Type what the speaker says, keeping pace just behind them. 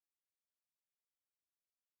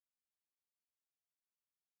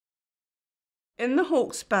In the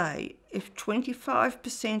Hawke's Bay, if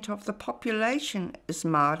 25% of the population is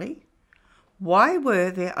Māori, why were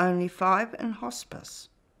there only 5 in hospice?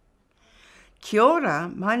 Kia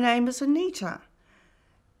ora, my name is Anita,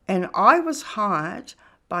 and I was hired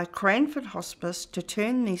by Cranford Hospice to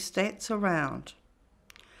turn these stats around.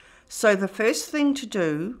 So the first thing to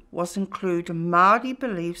do was include Māori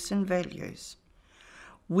beliefs and values.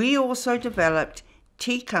 We also developed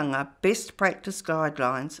tikanga best practice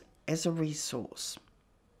guidelines as a resource.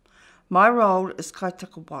 My role is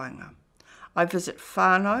kaitakawainga. I visit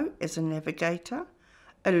whānau as a navigator,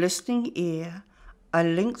 a listening ear, a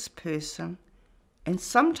links person, and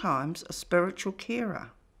sometimes a spiritual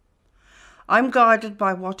carer. I'm guided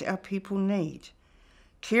by what our people need.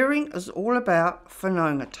 Caring is all about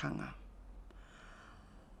whanaungatanga.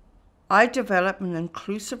 I develop an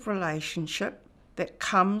inclusive relationship that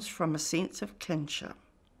comes from a sense of kinship,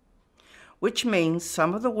 which means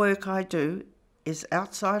some of the work I do is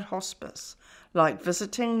outside hospice, like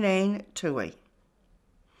visiting Nan Tui.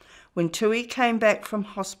 When Tui came back from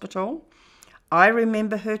hospital, I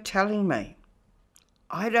remember her telling me,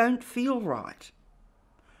 "I don't feel right."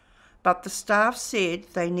 But the staff said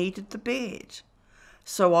they needed the bed,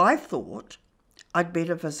 so I thought I'd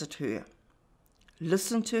better visit her,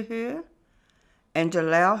 listen to her, and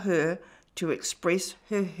allow her to express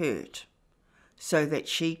her hurt so that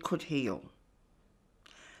she could heal.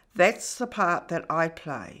 That's the part that I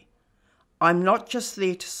play. I'm not just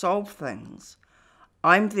there to solve things.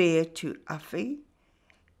 I'm there to awhi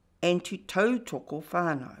and to tautoko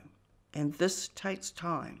whānau, and this takes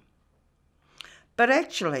time. But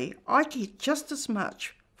actually, I get just as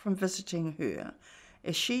much from visiting her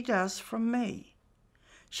as she does from me.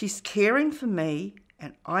 She's caring for me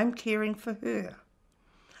and I'm caring for her.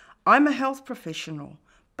 I'm a health professional,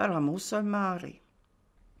 but I'm also Māori.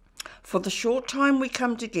 For the short time we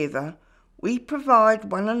come together, we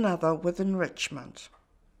provide one another with enrichment.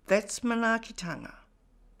 That's manaakitanga.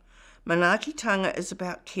 Manaakitanga is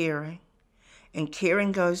about caring, and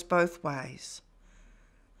caring goes both ways.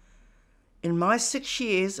 In my 6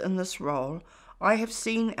 years in this role, I have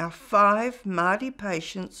seen our 5 Māori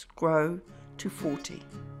patients grow to 40.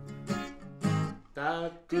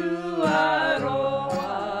 Taku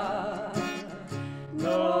aroa,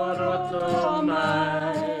 no